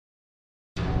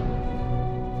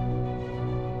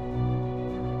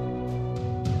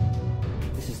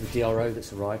M-DRO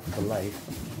that's arrived for the lathe.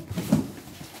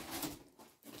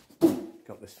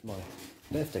 Got this for my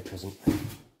birthday present.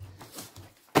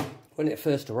 When it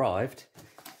first arrived,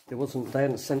 they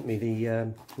hadn't sent me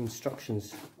the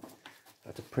instructions. I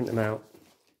had to print them out.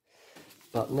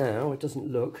 But now it doesn't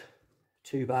look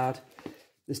too bad.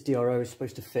 This DRO is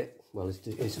supposed to fit, well,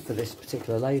 is for this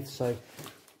particular lathe, so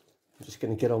I'm just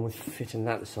going to get on with fitting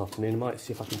that this afternoon. I might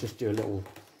see if I can just do a little,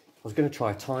 I was going to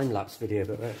try a time-lapse video,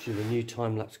 but actually the new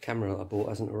time-lapse camera that I bought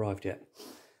hasn't arrived yet.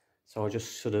 So I'll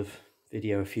just sort of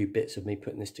video a few bits of me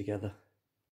putting this together.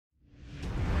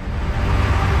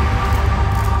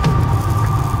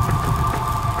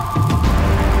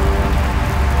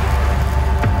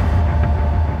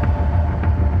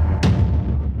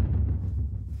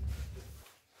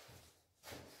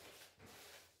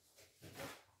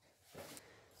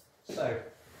 So,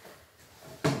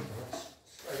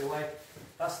 straight away,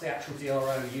 that's the actual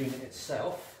DRO unit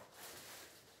itself.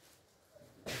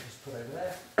 Just put over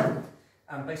there.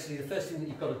 And basically the first thing that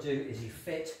you've got to do is you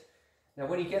fit. Now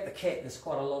when you get the kit, there's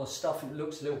quite a lot of stuff. It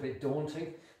looks a little bit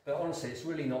daunting, but honestly it's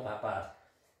really not that bad.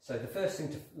 So the first thing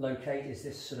to locate is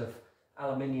this sort of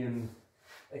aluminium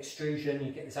extrusion.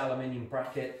 You get this aluminium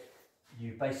bracket.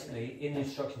 You basically, in the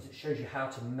instructions, it shows you how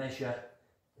to measure.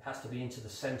 It has to be into the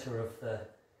center of the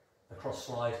cross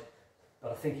slide,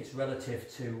 but I think it's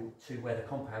relative to where the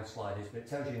compound slide is, but it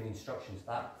tells you in the instructions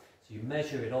that. So you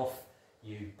measure it off,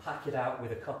 you pack it out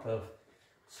with a couple of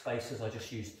spacers. I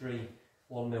just used 3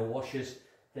 1mm washers.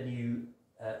 Then you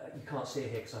can't see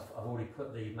it here because I've already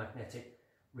put the magnetic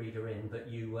reader in, but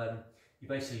you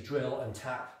basically drill and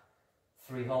tap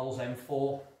 3 holes,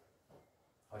 M4.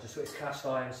 It's cast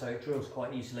iron, so it drills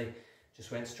quite easily.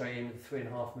 Just went straight in with a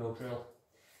 3.5mm drill.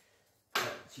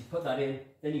 So you put that in,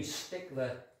 then you stick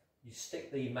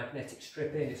the magnetic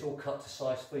strip in. It's all cut to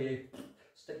size for you.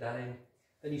 Stick that in.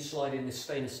 Then you slide in this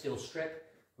stainless steel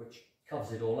strip, which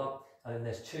covers it all up. And then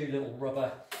there's 2 little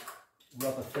rubber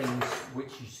things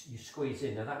which you squeeze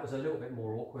in. Now that was a little bit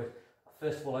more awkward.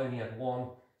 First of all, I only had 1,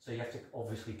 so you have to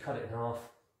obviously cut it in half,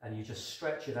 and you just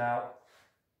stretch it out,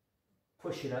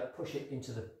 push it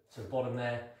into the bottom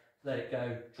there, let it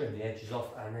go, trim the edges off,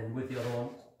 and then with the other one,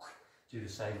 do the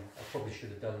same. I should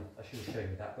have shown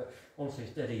you that, but honestly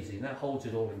it's dead easy, and that holds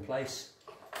it all in place.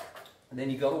 And then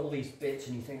you've got all these bits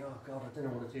and you think, oh god, I don't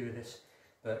know what to do with this,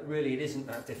 but really it isn't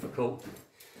that difficult.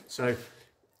 So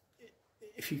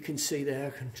if you can see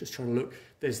there, I'm just trying to look,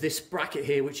 there's this bracket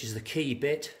here which is the key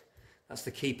bit, that's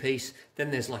the key piece.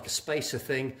 Then there's like a spacer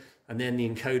thing, and then the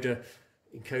encoder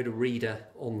reader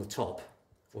on the top,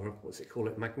 or what's it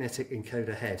called, magnetic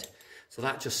encoder head. So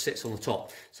that just sits on the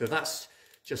top. So that's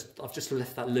I've just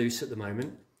left that loose at the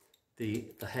moment, the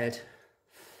head.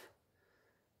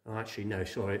 Oh, actually no,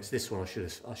 sorry, it's this one I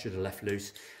should have left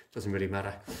loose. Doesn't really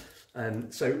matter.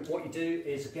 So what you do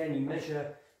is, again, you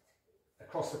measure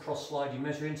across the cross slide, you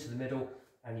measure into the middle,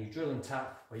 and you drill and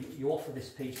tap, or you offer this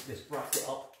piece, this bracket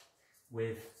up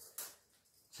with,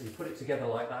 so you put it together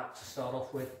like that to start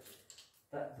off with.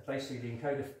 That basically the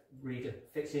encoder reader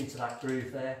fits into that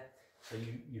groove there. So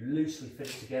you loosely fit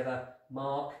it together,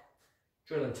 mark,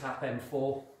 drill and tap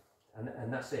M4,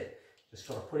 and that's it. Just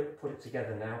sort of put it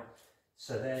together now.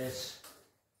 So there's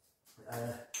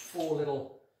 4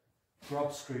 little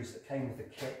grub screws that came with the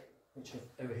kit, which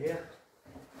are over here.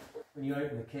 When you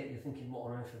open the kit, you're thinking,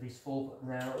 what on earth are these for? But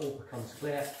now it all becomes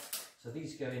clear. So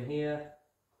these go in here.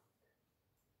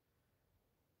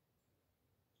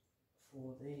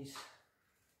 4 of these.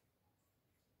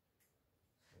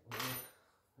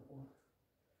 That one.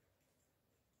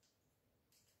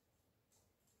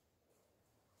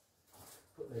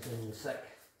 Put those in a sec.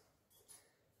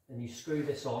 Then you screw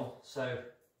this on. So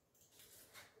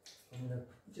I'm going to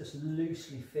just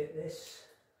loosely fit this.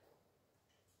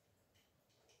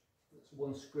 That's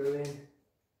 1 screw in.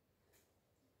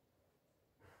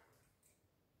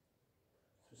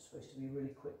 It's supposed to be a really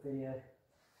quick video.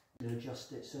 I'm going to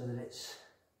adjust it so that it's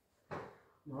in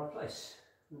the right place.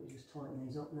 Let me just tighten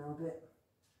these up now a bit.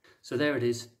 So there it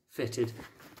is, fitted.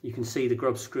 You can see the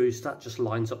grub screws, that just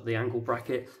lines up the angle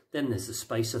bracket. Then there's the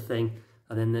spacer thing,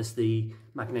 and then there's the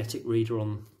magnetic reader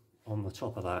on the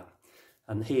top of that.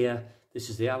 And here, this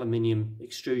is the aluminium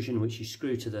extrusion which you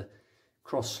screw to the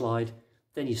cross slide.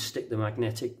 Then you stick the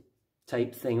magnetic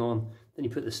tape thing on. Then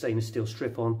you put the stainless steel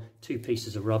strip on, 2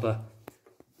 pieces of rubber.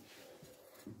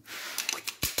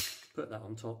 Put that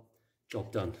on top,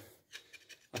 job done.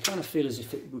 I kind of feel as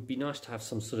if it would be nice to have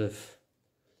some sort of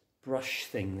brush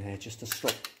thing there just to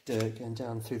stop dirt going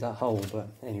down through that hole, but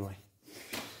anyway.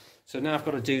 So now I've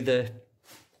got to do the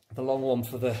long one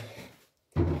for the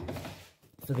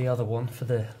other one, for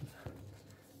the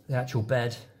actual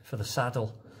bed, for the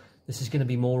saddle. this is going to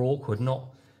be more awkward,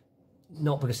 not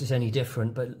because it's any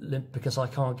different, but because I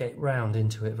can't get round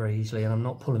into it very easily, and I'm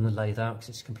not pulling the lathe out because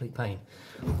it's a complete pain.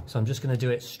 So I'm just going to do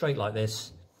it straight like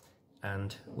this,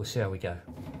 and we'll see how we go.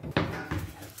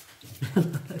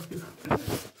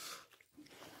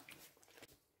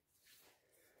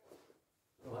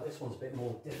 Right, this one's a bit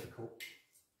more difficult,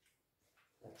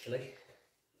 actually.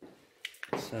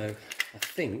 So I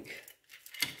think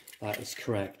that is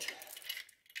correct.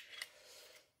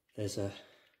 There's a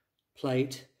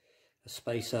plate, a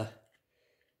spacer,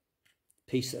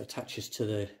 piece that attaches to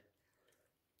the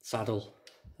saddle,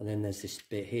 and then there's this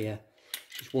bit here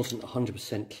which wasn't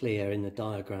 100% clear in the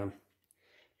diagram,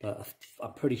 but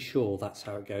I'm pretty sure that's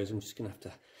how it goes. I'm just going to have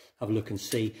to have a look and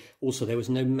see. Also, there was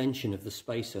no mention of the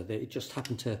spacer. It just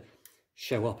happened to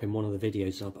show up in one of the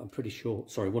videos. I'm pretty sure,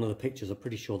 sorry, one of the pictures. I'm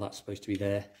pretty sure that's supposed to be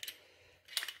there.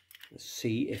 Let's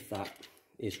see if that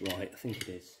is right. I think it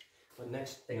is. The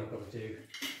next thing I've got to do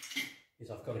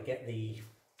is I've got to get the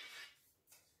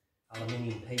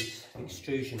aluminium piece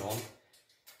extrusion on.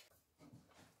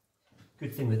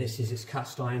 Good thing with this is it's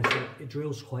cast iron, so it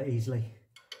drills quite easily.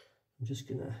 I'm just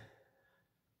gonna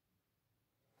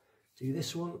do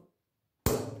this one.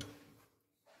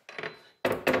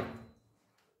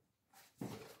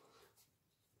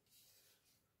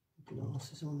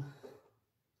 Glasses on.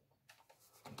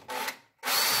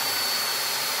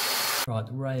 Right,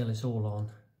 the rail is all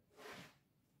on,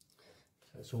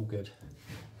 so it's all good.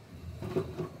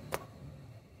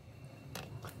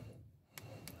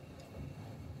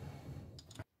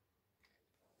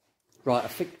 Right, I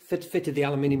fitted the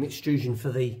aluminium extrusion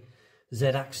for the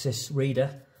Z-axis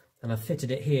reader, and I fitted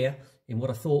it here in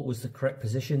what I thought was the correct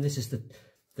position. This is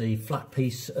the flat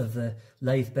piece of the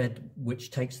lathe bed which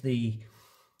takes the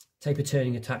taper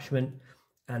turning attachment,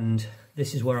 and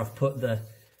this is where I've put the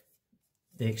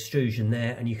extrusion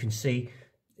there, and you can see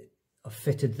I've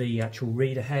fitted the actual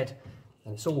reader head,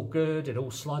 and it's all good, it all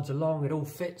slides along, it all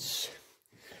fits.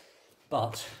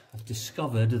 But I've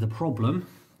discovered the problem,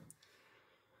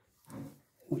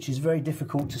 which is very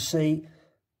difficult to see,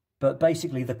 but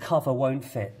basically the cover won't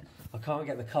fit. I can't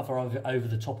get the cover over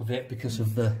the top of it because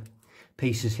of the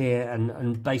pieces here,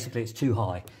 and basically it's too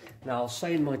high. Now I'll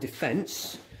say in my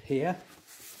defense here,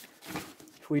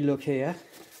 if we look here,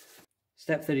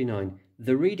 step 39,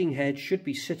 the reading head should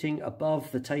be sitting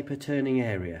above the taper turning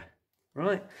area,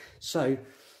 right? So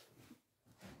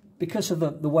because of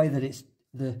the way that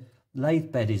the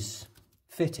lathe bed is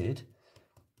fitted,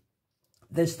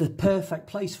 there's the perfect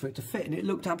place for it to fit, and it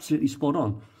looked absolutely spot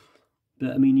on.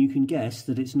 But I mean, you can guess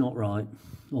that it's not right,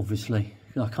 obviously.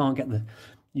 I can't get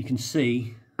you can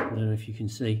see, I don't know if you can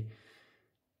see,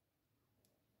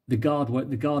 the guard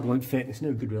won't fit. It's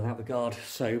no good without the guard,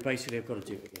 so basically I've got to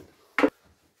do it again.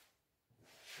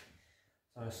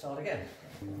 So I'm going to start again.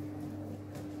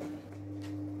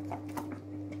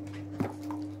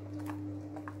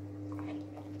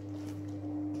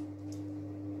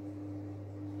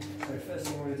 So first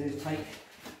thing I'm going to do is take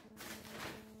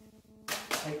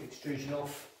the extrusion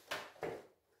off.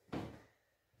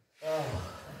 Oh,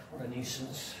 what a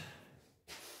nuisance.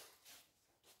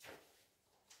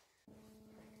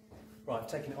 Right,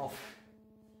 taking it off,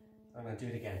 I'm going to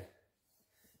do it again.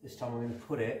 This time I'm going to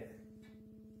put it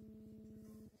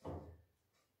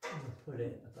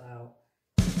about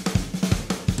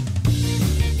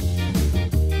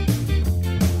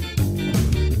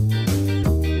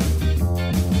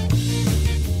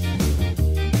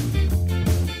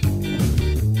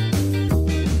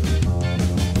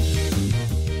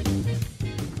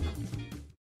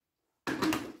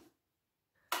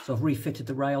So I've refitted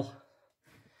the rail.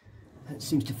 It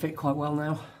seems to fit quite well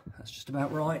now. That's just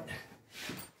about right.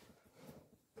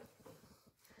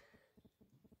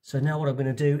 So now what I'm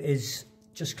going to do is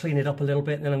just clean it up a little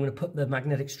bit, and then I'm going to put the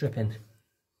magnetic strip in.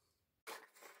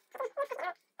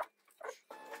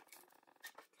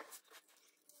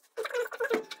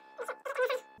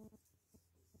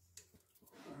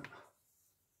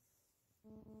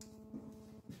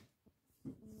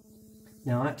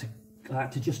 Now I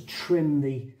had to just trim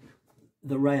the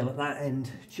rail at that end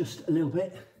just a little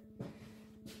bit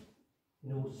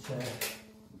in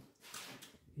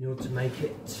order to make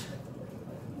it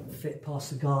fit past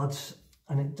the guards,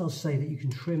 and it does say that you can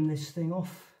trim this thing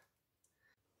off.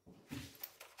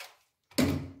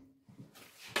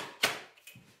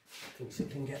 Thinks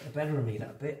it can get the better of me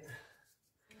that bit,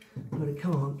 but it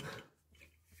can't.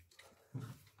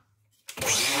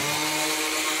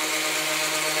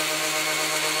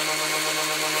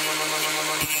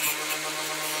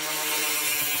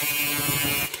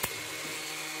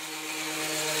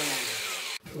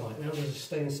 Right, now there's a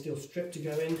stainless steel strip to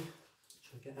go in,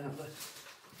 which I'll get out there.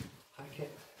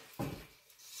 bracket.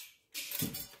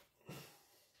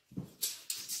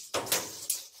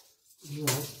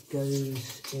 That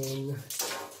goes in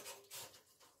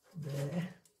there,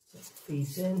 that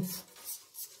feeds in.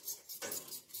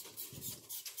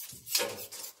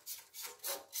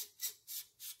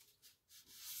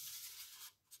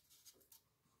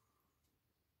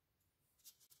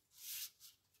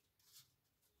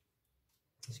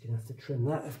 Just going to have to trim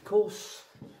that, of course,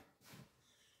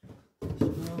 as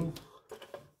well,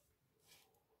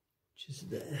 which is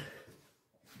there.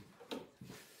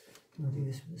 I'll do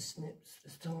this with the snips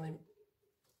this time.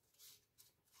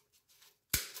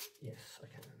 Yes, I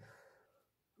can.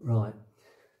 Right,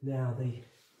 now the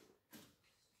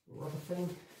rubber thing.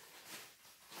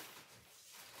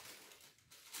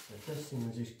 The first thing I'm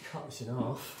going to do is cut this in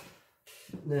half.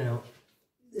 Now,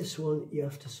 this one you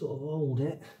have to sort of hold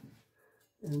it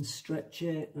and stretch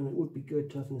it, and it would be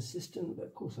good to have an assistant, but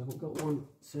of course I haven't got one,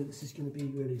 so this is going to be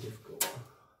really difficult.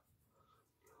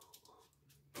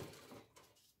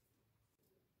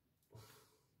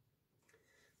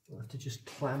 I'll have to just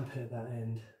clamp it at that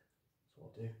end. That's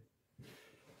what I'll do.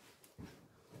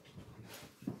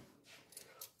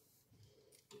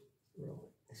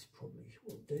 Right, this probably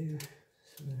will do.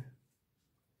 So.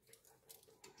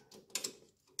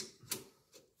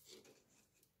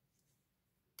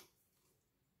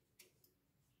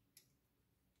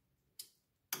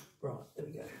 Right, there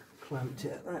we go. Clamped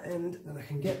it at that end, and I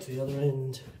can get to the other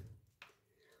end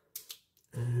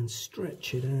and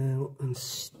stretch it out and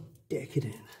stick it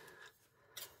in.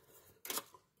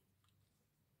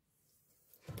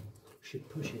 Should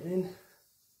push it in.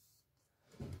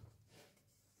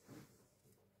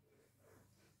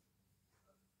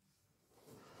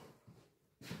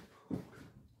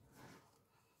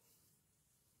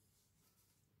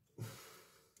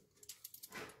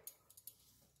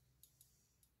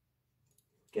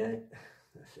 Okay,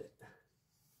 that's it.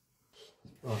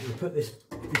 Right, we'll put this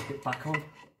bit back on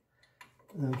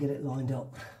and I'll get it lined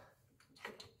up.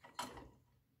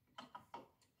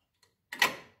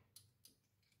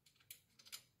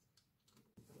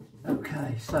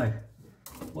 Okay, so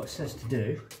what it says to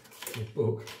do in the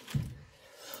book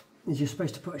is you're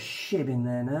supposed to put a shim in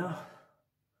there now,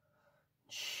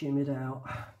 shim it out,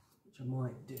 which I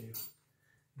might do this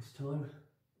time.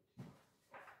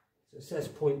 So it says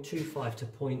 0.25 to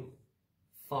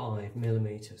 0.5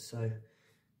 millimeters, so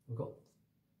I've got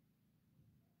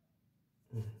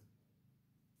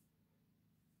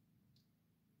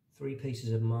three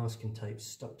pieces of masking tape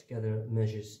stuck together. It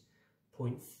measures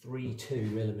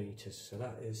 0.32 millimeters, so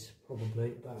that is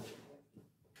probably about.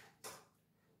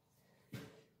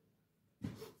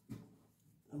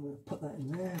 I'm going to put that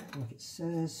in there like it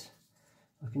says.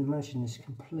 I can imagine this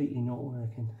completely not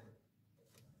working.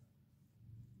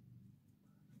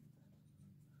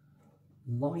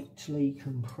 Lightly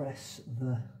compress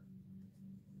the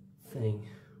thing,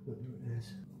 whatever it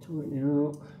is. Tighten it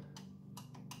out.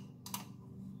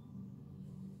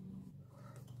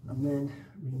 And then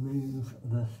remove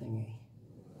the thingy.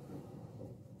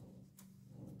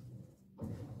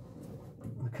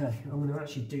 Okay, I'm going to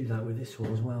actually do that with this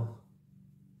one as well.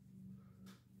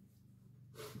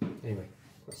 Anyway,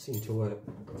 that seemed to work.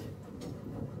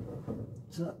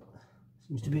 So that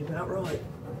seems to be about right.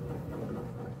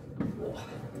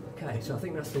 Okay, so I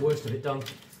think that's the worst of it done.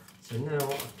 So now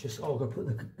I've just, I've got to put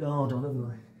the guard on, haven't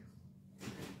I?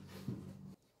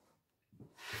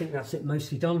 I think that's it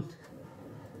mostly done.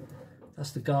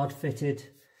 That's the guard fitted. Do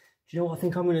you know what I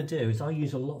think I'm going to do is I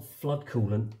use a lot of flood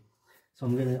coolant. So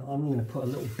I'm going to put a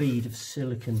little bead of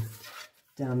silicone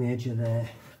down the edge of there,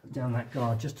 down that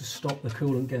guard, just to stop the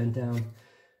coolant going down.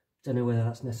 Don't know whether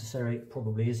that's necessary, it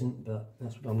probably isn't, but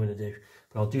that's what I'm going to do.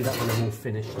 But I'll do that when I'm all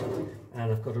finished.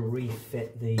 And I've got to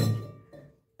refit the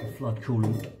flood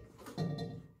coolant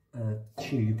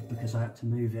tube because I had to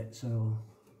move it, so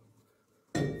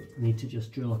I need to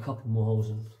just drill a couple more holes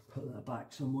and put that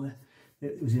back somewhere.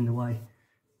 It was in the way.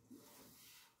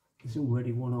 There's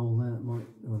already one hole there that might,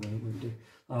 oh no, it won't do.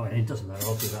 Oh, it doesn't matter,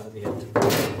 I'll do that at the end.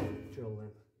 Drill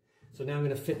them. So now I'm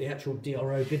going to fit the actual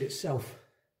DRO bit itself.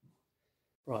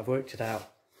 Right, I've worked it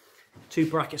out. 2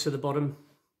 brackets at the bottom,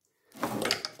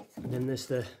 and then there's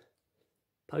the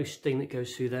post thing that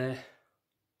goes through there,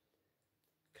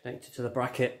 connected to the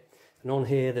bracket. And on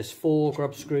here there's 4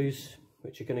 grub screws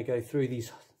which are going to go through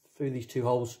these 2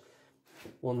 holes.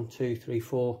 1, 2, 3,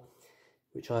 4,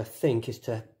 which I think is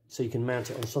to so you can mount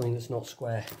it on something that's not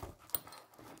square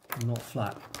and not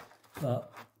flat.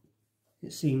 But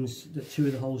it seems that 2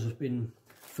 of the holes have been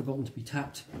forgotten to be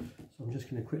tapped, so I'm just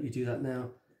going to quickly do that now.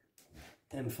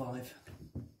 M5.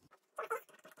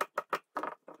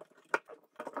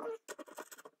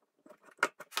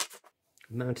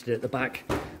 mounted it at the back.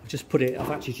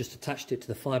 I've actually just attached it to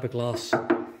the fiberglass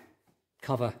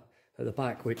cover at the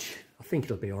back, which I think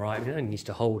it'll be all right. I mean, it only needs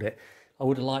to hold it. I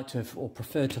would have liked to have, or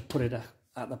preferred to put it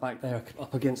at the back there,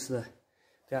 up against the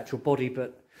actual body,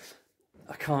 but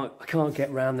I can't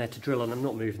get round there to drill, and I'm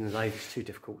not moving the lathe, it's too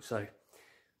difficult. So I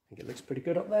think it looks pretty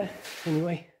good up there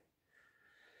anyway.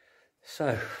 So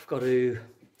I've got to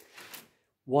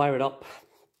wire it up,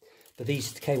 but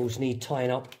these cables need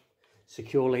tying up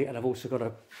securely, and I've also got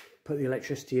to put the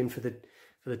electricity in for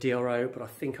the DRO, but I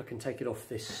think I can take it off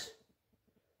this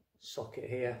socket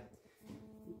here.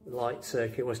 Light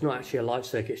circuit. Well, it's not actually a light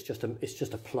circuit, it's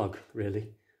just a plug really,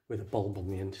 with a bulb on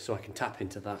the end, so I can tap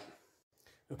into that.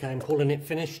 Okay, I'm calling it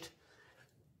finished.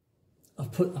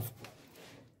 I've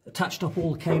attached up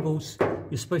all the cables.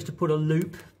 You're supposed to put a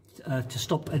loop to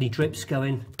stop any drips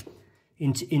going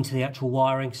into the actual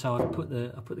wiring. So I put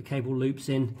the cable loops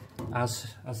in as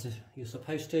you're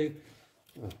supposed to.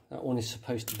 That one is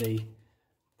supposed to be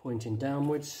pointing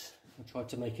downwards. I tried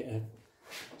to make it a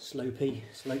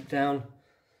slope down.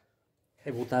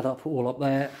 Cabled that up, all up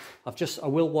there. I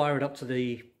will wire it up to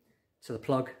the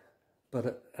plug,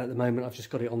 but at the moment I've just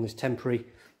got it on this temporary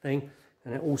thing,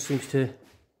 and it all seems to,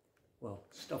 well,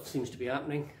 stuff seems to be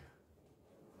happening.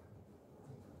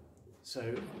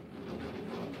 So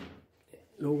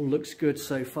it all looks good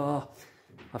so far.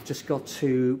 I've just got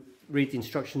to read the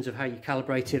instructions of how you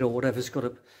calibrate it, or whatever's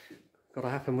got to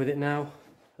happen with it now.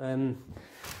 I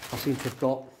seem to have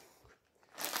got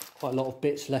quite a lot of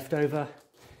bits left over.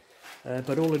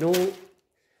 But all in all,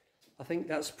 I think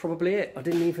that's probably it. I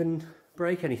didn't even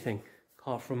break anything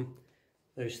apart from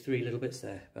those 3 little bits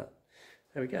there, but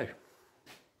there we go.